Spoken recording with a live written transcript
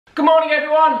Good morning,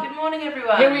 everyone! Good morning,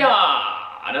 everyone! Here we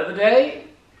are, another day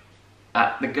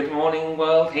at the Good Morning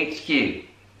World HQ.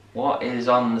 What is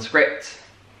on the script?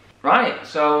 Right,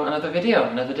 so another video,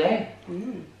 another day.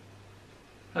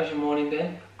 How's your morning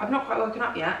been? I've not quite woken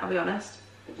up yet, I'll be honest.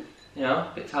 You know,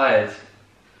 a bit tired.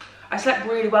 I slept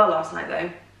really well last night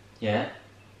though. Yeah?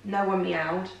 No one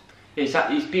meowed. He's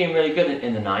being really good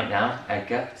in the night now,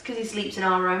 Edgar. It's because he sleeps in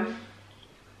our room.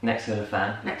 Next to the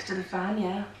fan. Next to the fan,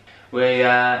 yeah.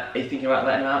 Are you thinking about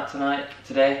letting him out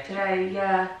today? Today,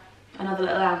 yeah. Another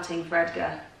little outing for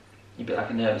Edgar. You're a bit like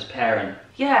a nervous parent.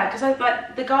 Yeah, because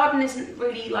the garden isn't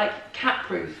really like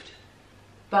cat-proofed,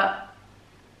 but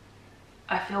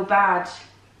I feel bad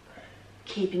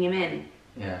keeping him in.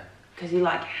 Yeah. Because he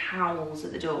like howls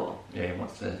at the door. Yeah, he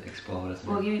wants to explore, doesn't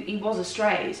he? Well, he was a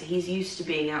stray, so he's used to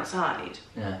being outside.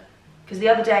 Yeah. Because the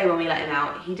other day when we let him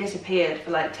out, he disappeared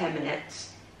for like 10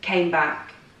 minutes, came back,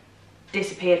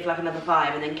 disappeared for like another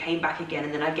 5, and then came back again,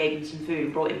 and then I gave him some food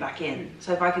and brought him back in.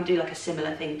 So if I can do like a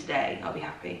similar thing today, I'll be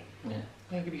happy. Yeah, I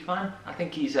think he'll be fine. I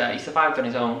think he survived on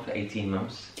his own for 18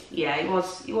 months. Yeah, he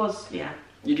was, yeah.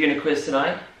 You doing a quiz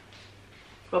tonight?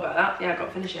 What about that? Yeah, I've got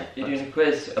to finish it. You're doing a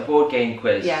quiz, a board game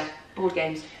quiz? Yeah, board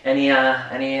games. Any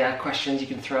questions you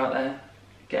can throw out there?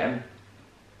 Get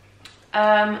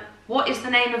them. What is the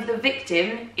name of the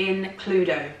victim in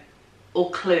Cluedo?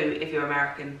 Or Clue if you're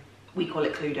American. We call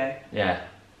it Cluedo. Yeah.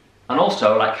 And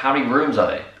also, like, how many rooms are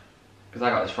there? Because I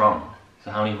got this wrong.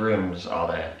 So how many rooms are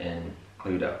there in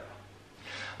Cluedo?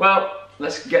 Well,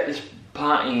 let's get this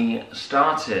party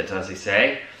started, as they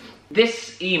say.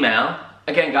 This email,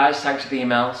 again guys, thanks for the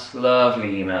emails.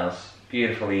 Lovely emails.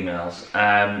 Beautiful emails.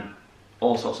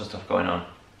 All sorts of stuff going on.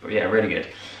 But yeah, really good.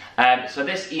 So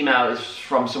this email is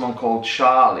from someone called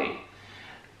Charlie.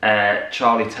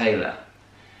 Charlie Taylor.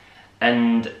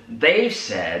 And they've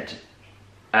said,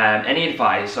 any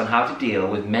advice on how to deal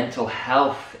with mental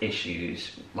health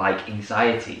issues like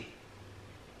anxiety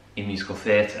in musical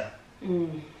theatre?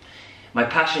 My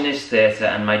passion is theatre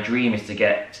and my dream is to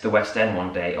get to the West End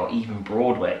one day or even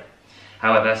Broadway.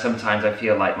 However, sometimes I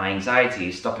feel like my anxiety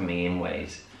is stopping me in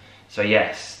ways. So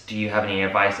yes, do you have any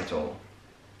advice at all?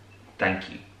 Thank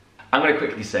you. I'm going to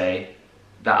quickly say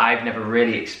that I've never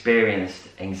really experienced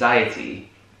anxiety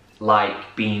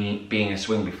like being a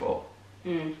swing before.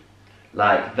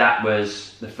 Like that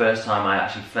was the first time I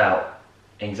actually felt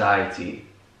anxiety,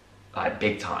 like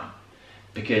big time.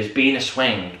 Because being a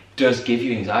swing does give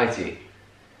you anxiety.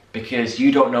 Because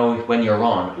you don't know when you're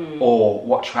on or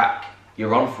what track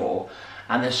you're on for.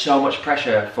 And there's so much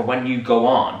pressure for when you go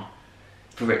on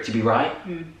for it to be right.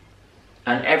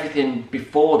 And everything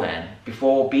before then,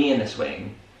 before being a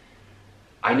swing,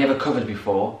 I never covered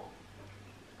before.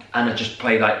 And I just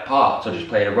played like parts, I just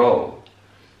played a role.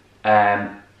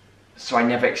 So I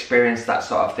never experienced that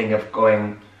sort of thing of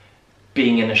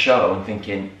being in a show and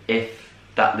thinking, if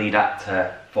that lead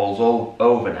actor falls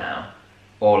over now,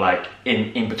 or like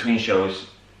in between shows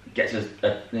gets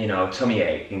a tummy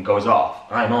ache and goes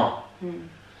off, I'm on.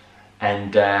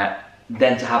 And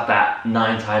then to have that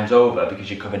 9 times over because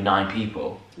you covered 9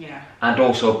 people. Yeah. And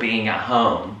also being at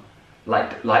home,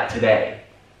 like today.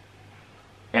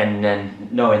 And then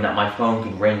knowing that my phone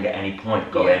could ring at any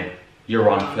point going, you're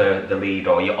on for the lead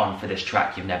or you're on for this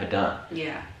track you've never done.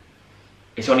 Yeah.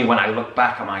 It's only when I look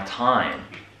back at my time,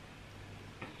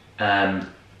 I'm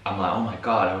like, oh my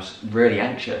God, I was really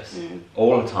anxious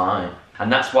all the time. And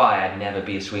that's why I'd never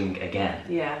be a swing again.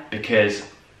 Yeah. Because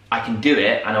I can do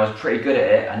it and I was pretty good at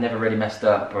it. I never really messed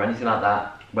up or anything like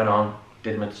that. Went on,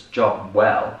 did my job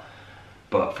well.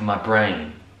 But for my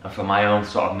brain and for my own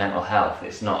sort of mental health,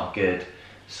 it's not a good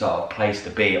sort of place to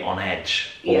be on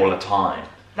edge all the time.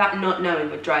 That not knowing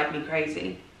would drive me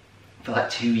crazy. For like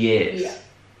 2 years. Yeah.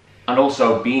 And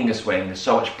also being a swing, there's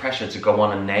so much pressure to go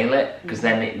on and nail it, because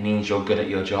then it means you're good at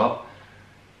your job.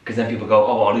 Because then people go,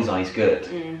 oh, Ollie's on, he's good.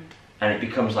 And it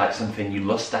becomes like something you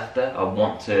lust after or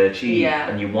want to achieve.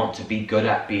 And you want to be good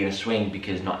at being a swing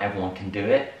because not everyone can do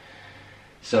it.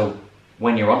 So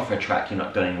when you're on for a track you're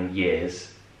not done in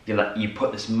years, you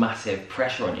put this massive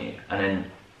pressure on you, and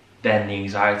then the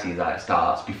anxiety that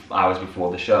starts hours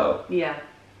before the show. Yeah.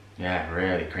 Yeah,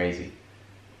 really crazy.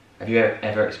 Have you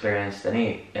ever experienced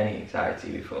any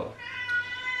anxiety before?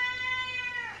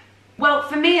 Well,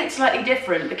 for me it's slightly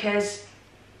different because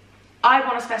I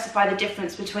want to specify the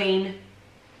difference between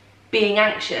being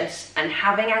anxious and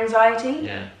having anxiety.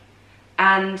 Yeah.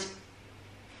 And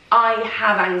I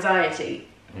have anxiety.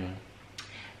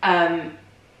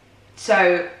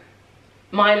 So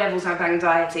my levels of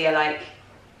anxiety are like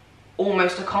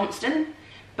almost a constant,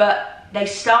 but they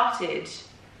started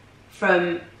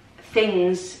from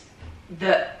things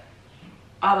that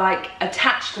are like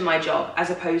attached to my job as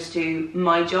opposed to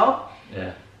my job.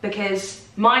 Yeah. Because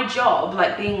my job,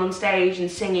 like being on stage and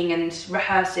singing and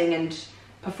rehearsing and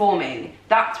performing,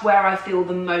 that's where I feel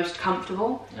the most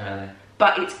comfortable. Really?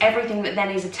 But it's everything that then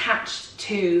is attached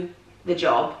to the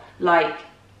job, like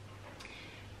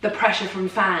the pressure from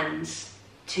fans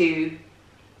to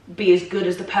be as good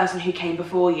as the person who came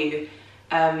before you,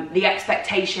 the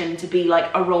expectation to be like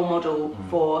a role model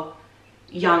for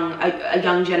a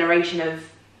young generation of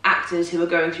actors who are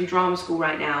going through drama school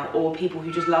right now, or people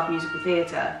who just love musical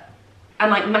theatre,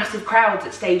 and like massive crowds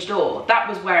at stage door. That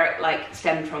was where it like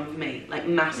stemmed from for me, like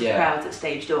massive crowds at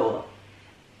stage door.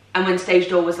 And when stage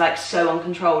door was like so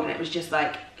uncontrolled, and it was just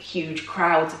like huge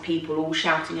crowds of people all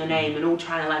shouting your name and all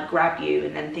trying to like grab you,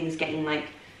 and then things getting like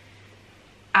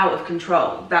out of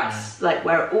control, that's like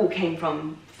where it all came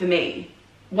from for me.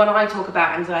 When I talk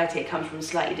about anxiety, it comes from a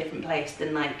slightly different place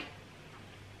than like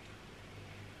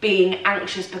being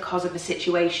anxious because of a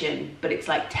situation, but it's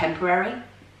like temporary.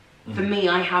 For me,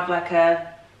 I have like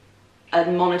a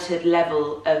monitored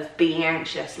level of being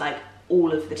anxious like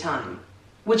all of the time,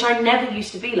 which I never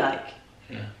used to be like.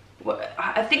 Yeah.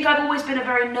 I think I've always been a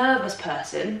very nervous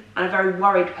person and a very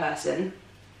worried person,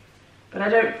 but I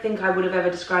don't think I would have ever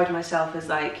described myself as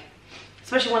like,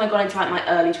 especially when I got into like my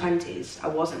early 20s, I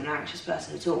wasn't an anxious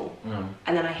person at all.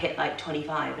 And then I hit like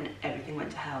 25 and everything went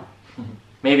to hell.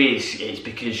 Maybe it's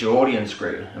because your audience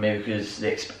grew, and maybe because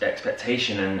the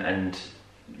expectation and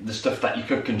the stuff that you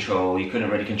could control, you couldn't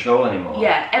really control anymore.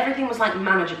 Yeah, everything was like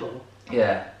manageable.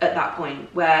 Yeah. At that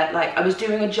point, where like I was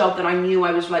doing a job that I knew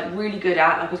I was like really good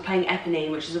at. Like I was playing Eponine,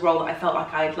 which is a role that I felt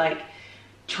like I'd like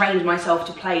trained myself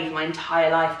to play for my entire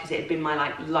life, because it had been my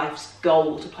like life's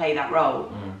goal to play that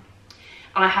role.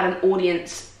 And I had an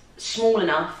audience small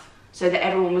enough so that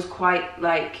everyone was quite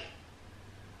like,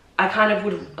 I kind of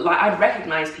would like, I'd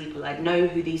recognise people, I'd know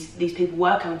who these people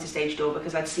were coming to stage door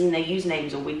because I'd seen their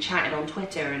usernames or we'd chatted on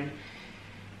Twitter, and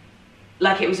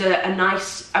like it was a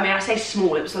nice, I mean I say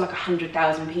small, it was like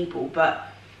 100,000 people, but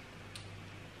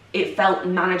it felt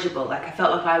manageable, like I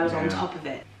felt like I was on top of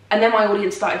it. And then my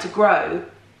audience started to grow,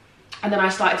 and then I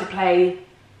started to play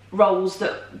roles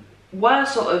that were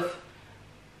sort of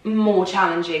more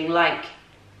challenging, like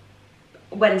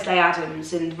Wednesday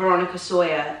Addams and Veronica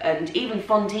Sawyer and even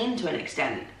Fontaine to an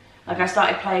extent. Like I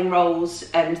started playing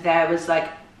roles and there was like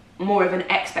more of an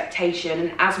expectation,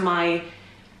 and as my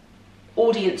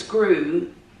audience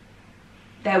grew,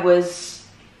 there was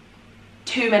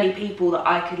too many people that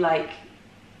I could like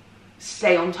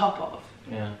stay on top of.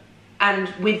 Yeah.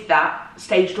 And with that,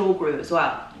 stage door grew as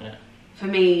well. Yeah. For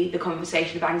me, the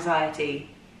conversation of anxiety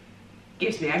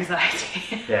gives me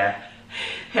anxiety. Yeah.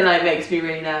 It like makes me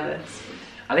really nervous.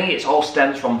 I think it all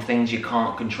stems from things you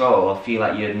can't control or feel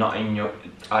like you're not in your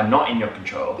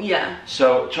control. Yeah.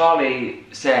 So Charlie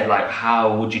said like,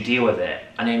 how would you deal with it?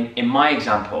 And in my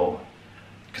example,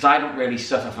 because I don't really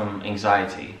suffer from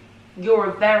anxiety.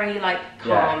 You're a very like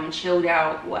calm, chilled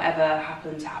out, whatever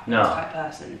happens type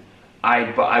person.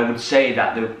 But I would say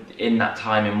that in that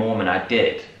time in Mormon I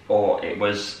did, or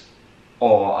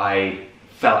I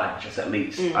felt anxious at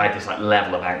least. I had this like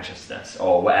level of anxiousness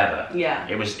or whatever. Yeah.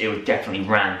 It was definitely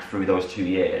ran through those 2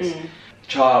 years.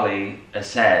 Charlie has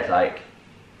said like,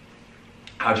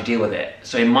 how do you deal with it?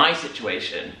 So in my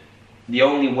situation, the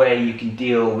only way you can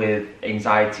deal with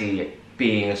anxiety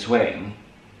being a swing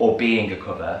or being a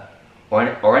cover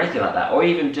or anything like that, or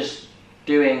even just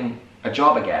doing a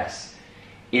job, I guess,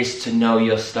 is to know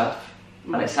your stuff.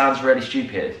 And it sounds really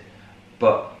stupid,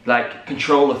 but like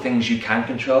control the things you can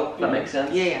control, if that makes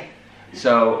sense? Yeah.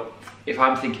 So if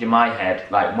I'm thinking in my head,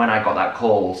 like when I got that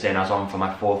call saying I was on for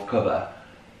my 4th cover,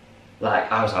 like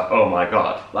I was like, oh my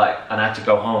god, like, and I had to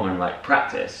go home and like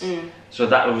practice. So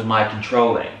that was my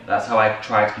controlling. That's how I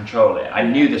tried to control it. I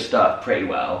knew the stuff pretty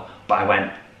well, but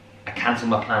I cancelled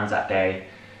my plans that day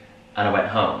and I went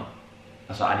home.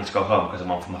 I was like, I need to go home because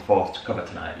I'm on for my 4th cover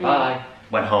tonight. Bye.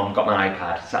 Went home, got my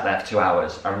iPad, sat there for 2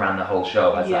 hours and ran the whole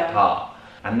show as that part.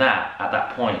 And that, at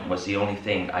that point, was the only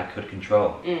thing I could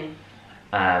control.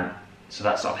 So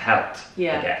that sort of helped,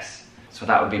 I guess. So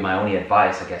that would be my only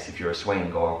advice, I guess, if you're a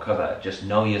swing or a cover. Just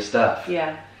know your stuff.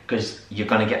 Yeah. Because you're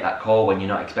going to get that call when you're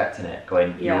not expecting it,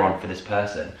 going, you're on for this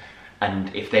person.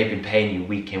 And if they've been paying you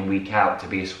week in, week out to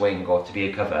be a swing or to be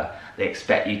a cover, they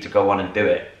expect you to go on and do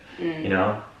it. You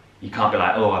know? You can't be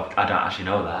like, oh, I don't actually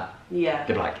know that. Yeah.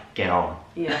 They're like, get on.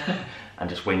 Yeah. And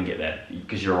just wing it then,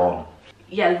 because you're on.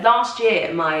 Yeah, last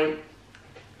year my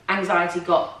anxiety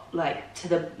got like to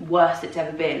the worst it's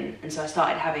ever been, and so I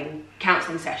started having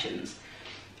counselling sessions.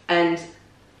 And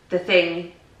the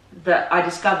thing that I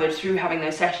discovered through having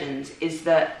those sessions is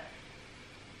that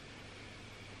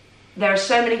there are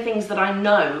so many things that I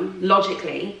know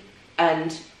logically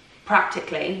and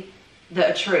practically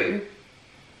that are true,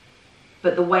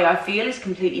 but the way I feel is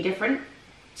completely different.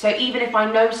 So even if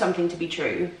I know something to be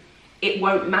true, it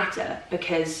won't matter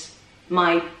because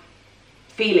my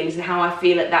feelings and how I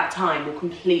feel at that time will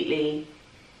completely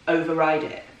override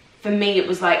it. For me, it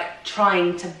was like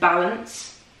trying to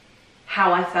balance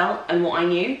how I felt and what I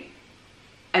knew,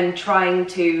 and trying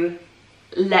to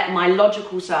let my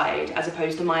logical side, as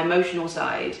opposed to my emotional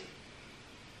side,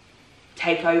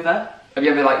 take over. Have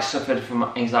you ever like suffered from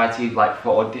anxiety like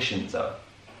for auditions though?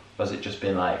 Or has it just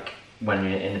been like when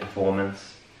you're in the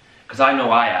performance? Because I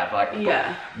know I have, like,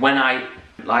 yeah. When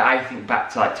I think back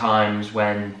to like times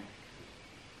when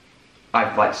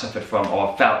I've like suffered from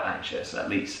or felt anxious at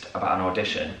least about an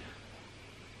audition,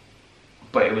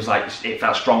 but it was like, it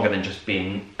felt stronger than just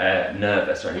being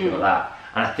nervous or anything like that.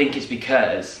 And I think it's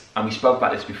because, and we spoke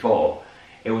about this before,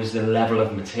 it was the level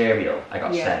of material I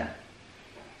got sent.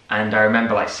 And I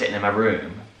remember like sitting in my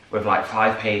room with like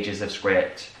 5 pages of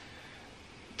script,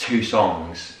 2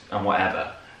 songs and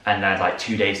whatever, and I had like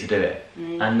 2 days to do it.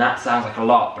 And that sounds like a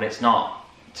lot, but it's not,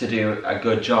 to do a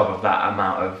good job of that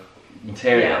amount of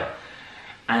material.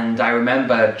 And I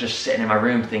remember just sitting in my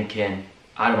room thinking,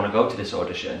 I don't want to go to this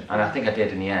audition, and I think I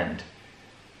did in the end.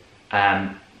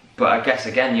 But I guess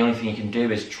again, the only thing you can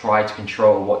do is try to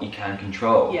control what you can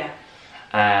control.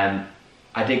 I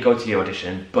did go to the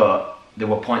audition, but there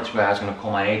were points where I was going to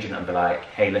call my agent and be like,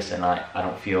 hey listen, I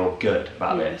don't feel good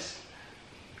about this,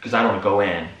 because I don't want to go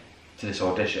in to this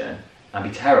audition and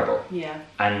be terrible.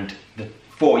 And the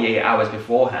 48 hours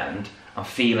beforehand, I'm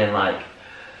feeling like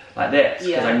this,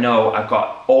 because I know I've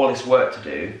got all this work to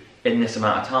do in this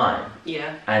amount of time,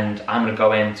 and I'm going to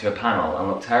go into a panel and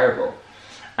look terrible.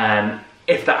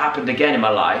 If that happened again in my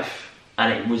life,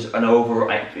 and it was an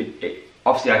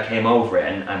obviously I came over it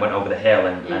and went over the hill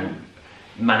and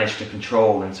managed to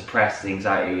control and suppress the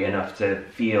anxiety enough to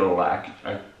feel like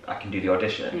I can do the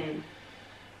audition.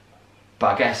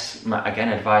 But I guess my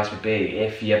advice would be,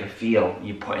 if you ever feel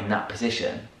you're put in that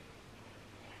position,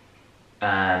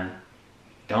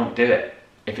 don't do it.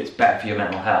 If it's better for your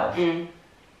mental health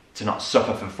to not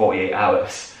suffer for 48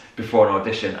 hours before an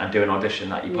audition and do an audition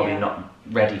that you're probably not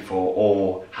ready for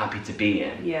or happy to be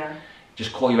in,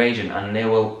 just call your agent, and they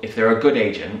will, if they're a good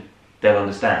agent, they'll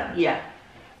understand.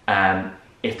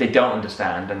 If they don't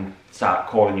understand and start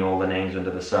calling you all the names under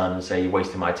the sun and say you're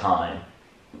wasting my time,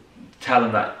 tell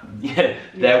them that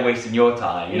they're wasting your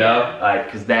time, you know, like,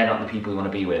 because they're not the people you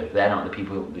want to be with. They're not the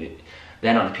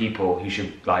people who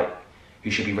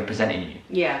should be representing you.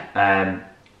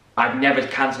 I've never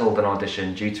cancelled an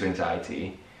audition due to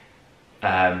anxiety,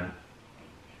 but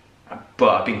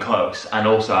I've been close, and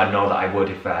also I know that I would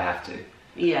if I have to.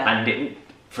 And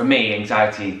for me,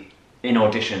 anxiety in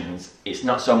auditions, it's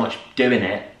not so much doing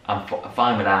it, I'm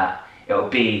fine with that. It'll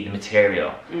be the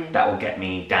material that will get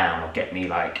me down, or get me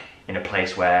like in a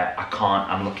place where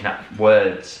I'm looking at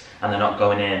words and they're not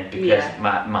going in because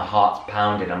my heart's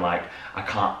pounding. I'm like,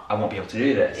 I won't be able to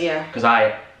do this. Because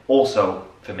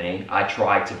for me, I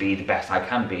try to be the best I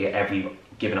can be at every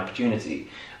given opportunity.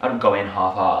 I don't go in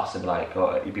half-assed and be like,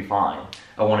 oh, you'll be fine.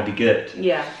 I want to be good.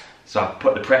 So I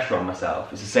put the pressure on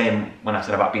myself. It's the same when I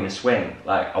said about being a swing.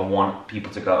 Like, I want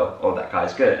people to go, oh, that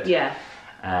guy's good.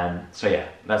 So yeah,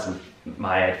 that's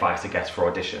my advice, I guess, for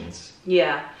auditions.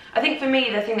 I think for me,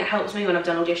 the thing that helps me when I've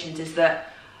done auditions is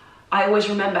that I always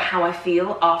remember how I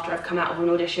feel after I've come out of an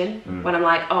audition. When I'm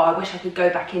like, oh, I wish I could go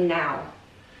back in now,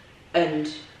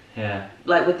 and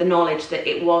like with the knowledge that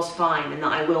it was fine and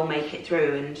that I will make it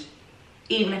through, and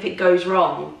even if it goes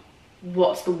wrong,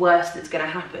 what's the worst that's going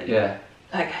to happen?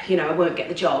 Like, you know, I won't get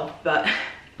the job, but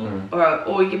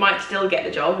or you might still get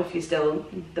the job if you're still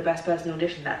the best person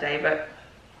auditioned that day. But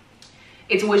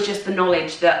it's always just the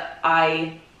knowledge that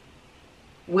I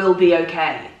will be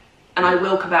okay, and I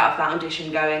will come out of that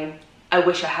audition going, I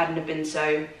wish I hadn't have been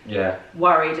so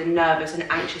worried and nervous and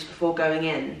anxious before going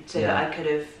in, so that I could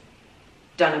have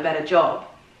done a better job.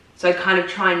 So I kind of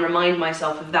try and remind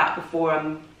myself of that before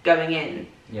I'm going in.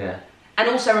 And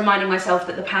also reminding myself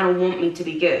that the panel want me to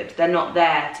be good. They're not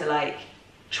there to like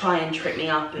try and trip me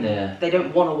up, and they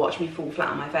don't want to watch me fall flat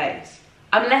on my face.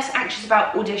 I'm less anxious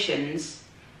about auditions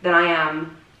than I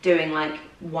am doing like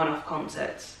one-off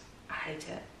concerts. I hate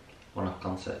it. One-off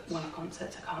concerts? One-off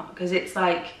concerts, I can't. Because it's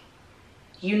like,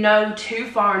 you know too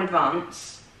far in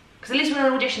advance. Because at least with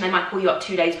an audition, they might call you up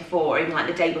 2 days before, or even like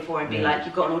the day before, and be like,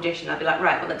 you've got an audition. I'd be like,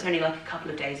 right, well that's only like a couple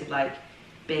of days of like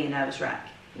being a nervous wreck.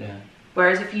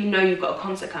 Whereas if you know you've got a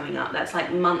concert coming up, that's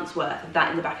like months worth of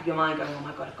that in the back of your mind going, oh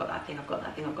my God, I've got that thing, I've got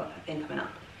that thing, I've got that thing coming up.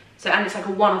 So, and it's like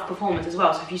a one-off performance as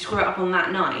well. So if you screw it up on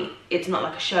that night, it's not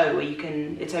like a show where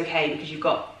it's okay because you've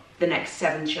got the next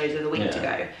 7 shows of the week to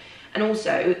go. And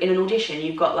also, in an audition,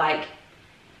 you've got like,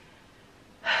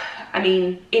 I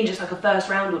mean, in just like a first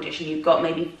round audition, you've got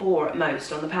maybe 4 at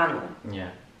most on the panel. Yeah.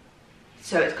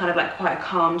 So it's kind of like quite a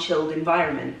calm, chilled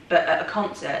environment. But at a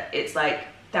concert, it's like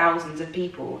thousands of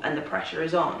people and the pressure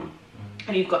is on.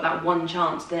 And you've got that one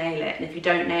chance to nail it. And if you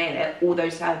don't nail it, all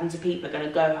those thousands of people are going to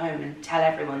go home and tell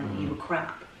everyone that you were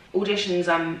crap. Auditions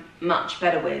I'm much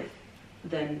better with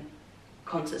than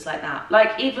concerts like that.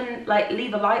 Like even like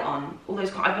Leave a Light On, all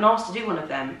those, I've been asked to do one of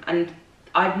them and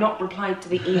I've not replied to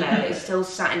the email. It's still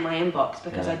sat in my inbox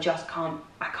because I just can't,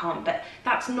 but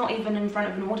that's not even in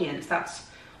front of an audience. That's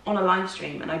on a live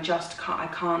stream and I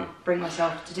can't bring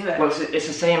myself to do it. Well, it's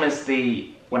the same as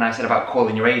when I said about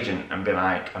calling your agent and being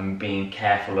like, I'm being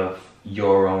careful of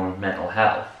your own mental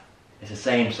health. It's the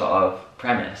same sort of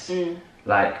premise.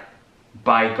 Like,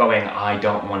 by going, I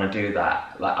don't want to do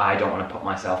that, like I don't want to put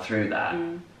myself through that,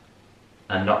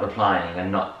 and not replying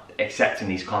and not accepting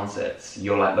these concerts,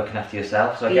 you're like looking after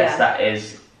yourself. So I guess that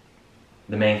is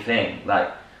the main thing,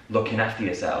 like looking after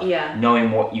yourself,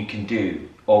 knowing what you can do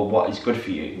or what is good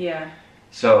for you.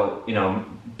 So, you know,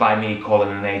 by me calling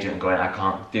an agent and going, I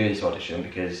can't do this audition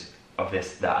because of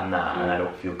this, that and that, and I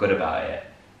don't feel good about it,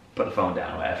 put the phone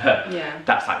down or whatever.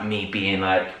 That's like me being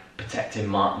like protecting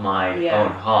my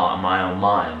own heart and my own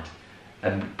mind.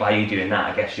 And by you doing that,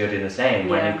 I guess you're doing the same.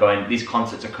 When you're going, these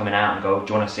concerts are coming out and go,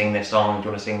 do you want to sing this song? Do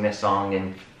you want to sing this song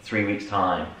in 3 weeks'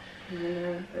 time?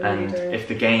 And if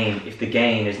the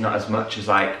gain is not as much as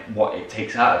like what it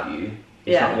takes out of you,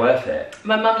 it's not worth it.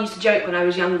 My mum used to joke when I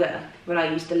was younger, when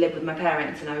I used to live with my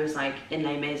parents and I was like in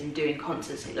Les Mis and doing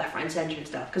concerts like left, right and centre and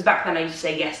stuff. Because back then I used to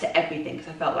say yes to everything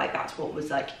because I felt like that's what was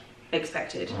like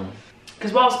expected.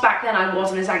 Because whilst back then I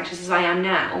wasn't as anxious as I am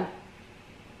now,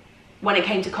 when it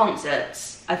came to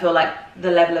concerts, I feel like the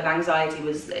level of anxiety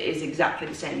is exactly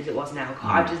the same as it was now.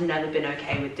 I've just never been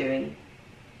okay with doing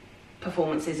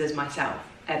performances as myself,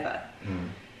 ever.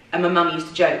 And my mum used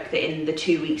to joke that in the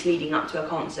 2 weeks leading up to a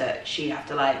concert, she'd have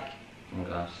to like,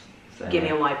 give me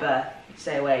a wide berth,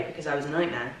 stay away, because I was a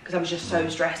nightmare. Because I was just so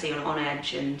stressy and on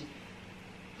edge and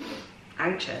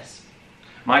anxious.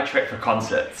 My trick for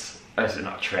concerts, this is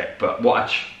not a trick, but what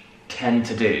I tend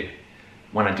to do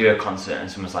when I do a concert and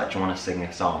someone's like, do you want to sing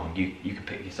a song? You can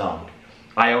pick your song.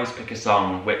 I always pick a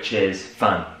song which is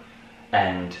fun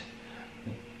and,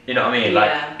 you know what I mean?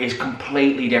 Like, it's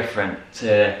completely different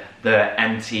to the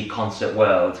empty concert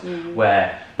world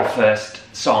where the first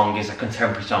song is a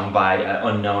contemporary song by an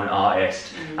unknown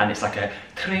artist and it's like a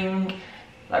tring,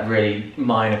 like really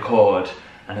minor chord,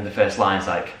 and then the first line's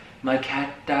like, my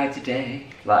cat died today.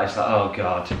 Like, it's like, oh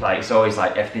god, like it's always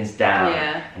like everything's down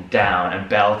and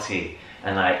belty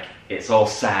and like it's all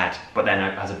sad, but then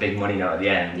it has a big money note at the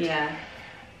end.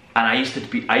 And I used to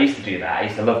do that. I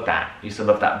used to love that. I used to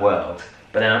love that world.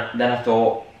 But then I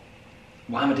thought,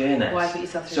 why am I doing this? Why put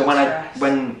yourself through so stress?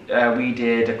 when we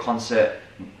did a concert,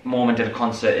 Mormon did a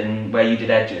concert in where you did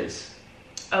Edges.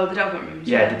 Oh, the Delphont Rooms.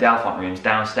 Yeah, the Delphont Rooms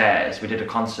downstairs. We did a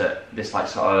concert. This like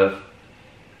sort of,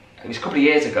 it was a couple of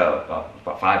years ago,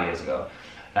 about 5 years ago,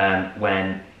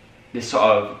 when this sort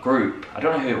of group, I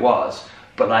don't know who it was,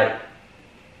 but like,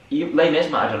 Les Mis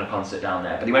might have done a concert down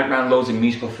there, but they went around loads of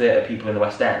musical theatre people in the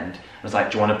West End and was like,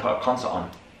 do you want to put a concert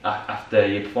on after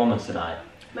your performance tonight?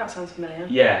 That sounds familiar.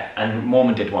 Yeah, and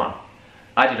Mormon did one.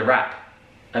 I did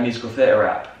a musical theatre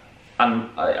rap, and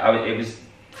it was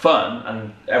fun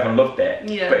and everyone loved it,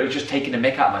 but it was just taking the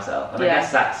mick out of myself, and I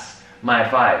guess that's my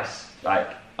advice,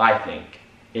 like, I think,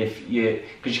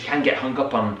 because you can get hung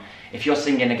up on, if you're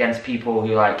singing against people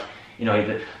who like, you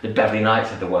know, the Beverly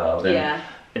Knights of the world,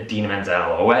 and Dina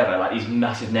Menzel or whatever, like these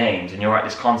massive names, and you're at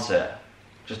this concert,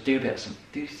 just do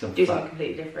something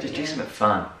completely different. Just do something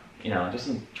fun, you know. Just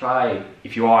try,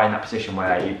 if you are in that position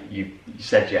where you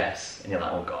said yes and you're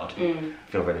like, oh god, I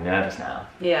feel really nervous now.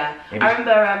 I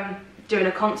remember doing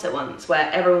a concert once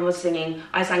where everyone was singing.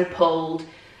 I sang Pulled.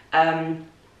 Yeah,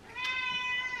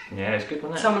 it's good,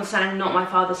 wasn't it? Someone sang Not My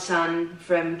Father's Son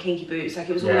from Kinky Boots. Like,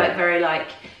 it was all like very like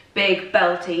big,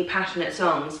 belty, passionate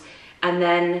songs. And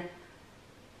then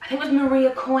I think it was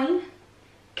Maria Coyne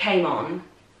came on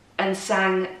and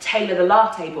sang Taylor the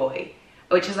Latte Boy,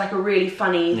 which is like a really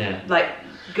funny, like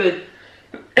good,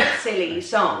 silly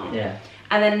song.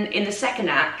 And then in the second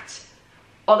act,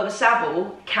 Oliver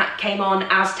Saville came on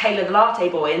as Taylor the Latte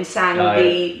Boy and sang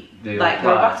the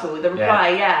rebuttal, the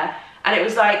reply, And it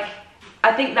was like,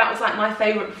 I think that was like my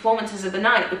favourite performances of the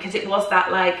night, because it was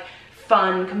that like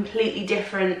fun, completely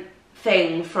different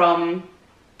thing from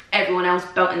everyone else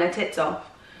belting their tits off.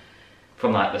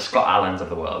 from like the Scott Allens of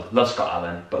the world. Love Scott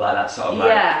Allen, but like that sort of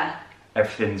like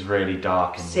everything's really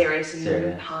dark and serious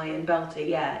and high and belty.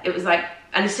 Yeah, it was like,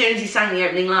 and as soon as he sang the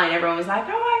opening line, everyone was like, "Oh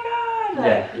my god!"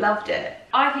 Like, loved it.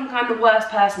 I think I'm the worst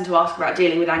person to ask about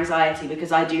dealing with anxiety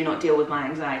because I do not deal with my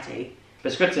anxiety.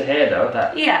 But it's good to hear though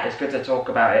that it's good to talk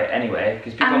about it anyway,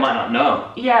 because people might not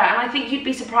know. Yeah, and I think you'd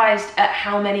be surprised at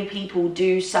how many people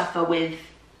do suffer with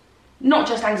not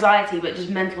just anxiety but just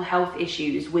mental health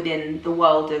issues within the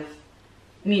world of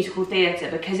musical theatre,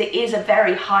 because it is a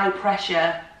very high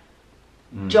pressure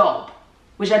job,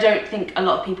 which I don't think a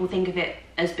lot of people think of it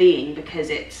as being,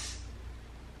 because it's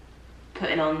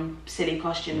putting on silly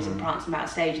costumes and prancing about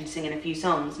stage and singing a few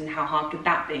songs, and how hard could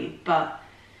that be? But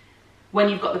when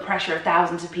you've got the pressure of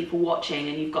thousands of people watching,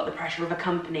 and you've got the pressure of a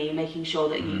company making sure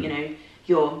that you know,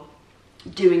 you're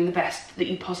doing the best that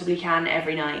you possibly can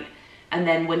every night, and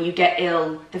then when you get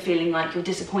ill, the feeling like you're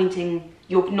disappointing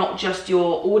not just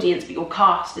your audience but your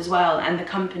cast as well, and the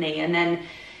company, and then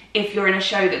if you're in a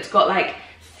show that's got like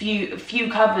few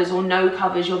covers or no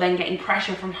covers, you're then getting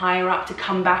pressure from higher up to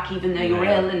come back even though you're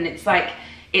ill, and it's like,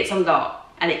 it's a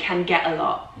lot, and it can get a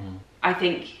lot. I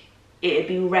think it'd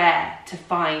be rare to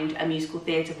find a musical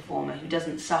theatre performer who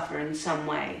doesn't suffer in some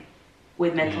way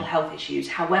with mental health issues.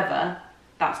 However,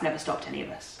 that's never stopped any of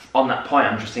us. On that point,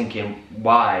 I'm just thinking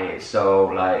why it's so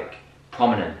like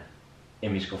prominent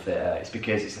in musical theatre. It's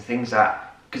because it's the things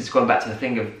that, because it's going back to the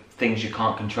thing of things you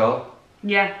can't control.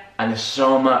 Yeah. And there's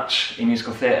so much in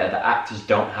musical theatre that actors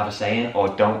don't have a say in or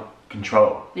don't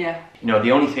control. Yeah. You know,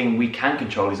 the only thing we can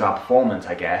control is our performance,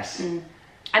 I guess.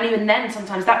 And even then,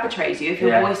 sometimes that betrays you. If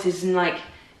your voice isn't like,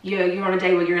 you're on a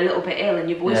day where you're a little bit ill and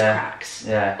your voice cracks,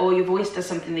 or your voice does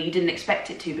something that you didn't expect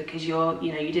it to because you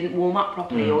didn't warm up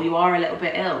properly, or you are a little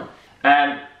bit ill.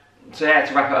 So yeah,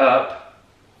 to wrap it up,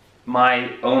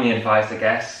 my only advice, I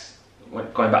guess,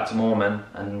 going back to Mormon,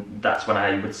 and that's when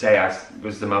I would say I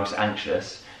was the most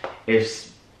anxious,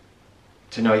 is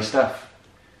to know your stuff.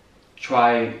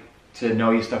 Try to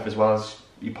know your stuff as well as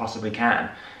you possibly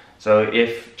can. So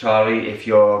if, Charlie, if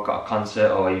you've got a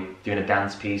concert or you're doing a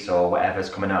dance piece or whatever's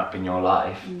coming up in your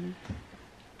life, and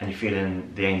you're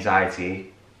feeling the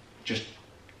anxiety, just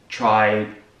try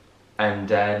and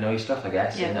know your stuff, I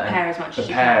guess. Yeah, and prepare as much as you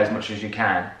can. Prepare as much as you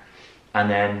can.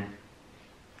 And then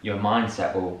your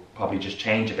mindset will probably just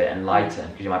change a bit and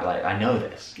lighten, because you might be like, I know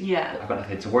this. Yeah. I've got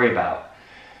nothing to worry about.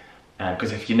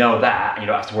 Because if you know that, and you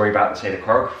don't have to worry about, say, the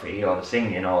choreography or the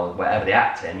singing or whatever, the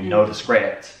acting, you know the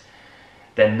script,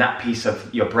 then that piece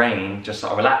of your brain just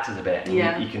sort of relaxes a bit,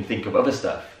 and you can think of other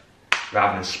stuff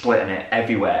rather than splitting it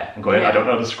everywhere and going, I don't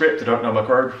know the script, I don't know my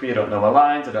choreography, I don't know my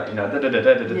lines, I don't, you know,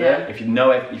 If you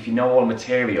know all the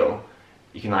material,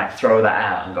 you can like throw that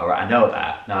out and go, right, I know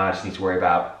that, now I just need to worry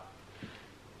about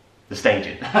the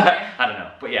staging. I don't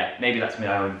know, but yeah, maybe that's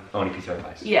my only piece of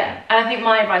advice. Yeah, and I think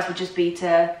my advice would just be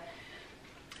to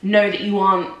know that you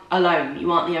aren't alone.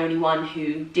 You aren't the only one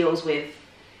who deals with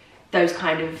those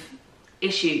kind of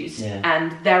issues,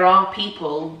 and there are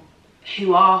people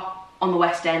who are on the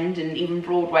West End and even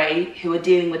Broadway who are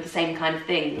dealing with the same kind of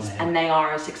things, and they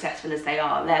are as successful as they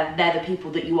are. They're the people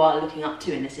that you are looking up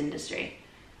to in this industry.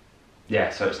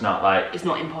 Yeah, so it's not like, it's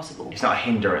not impossible. It's not a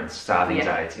hindrance to have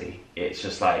anxiety. It's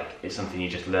just like, it's something you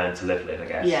just learn to live with, I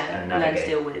guess. Yeah, and learn to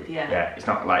deal with. Yeah, it's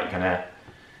not like you're gonna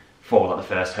fall at the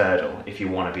first hurdle if you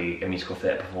want to be a musical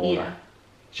theatre performer. Yeah.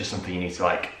 It's just something you need to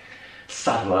like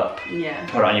saddle up, put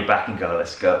it on your back and go,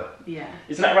 let's go. Yeah.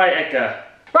 Isn't that right, Edgar?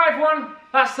 Right, everyone,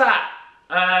 that's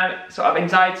that. Sort of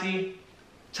anxiety,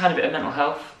 tiny bit of mental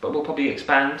health, but we'll probably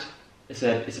expand. It's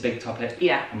a big topic.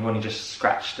 Yeah. And we've only just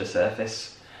scratched the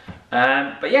surface.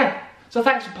 But yeah, so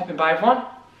thanks for popping by, everyone.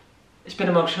 It's been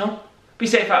emotional. Be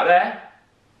safe out there.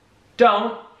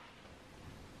 Don't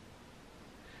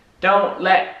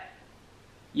let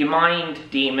your mind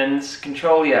demons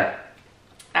control you.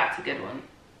 That's a good one.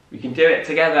 We can do it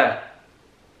together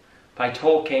by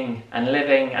talking and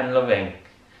living and loving.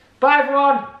 Bye,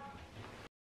 everyone.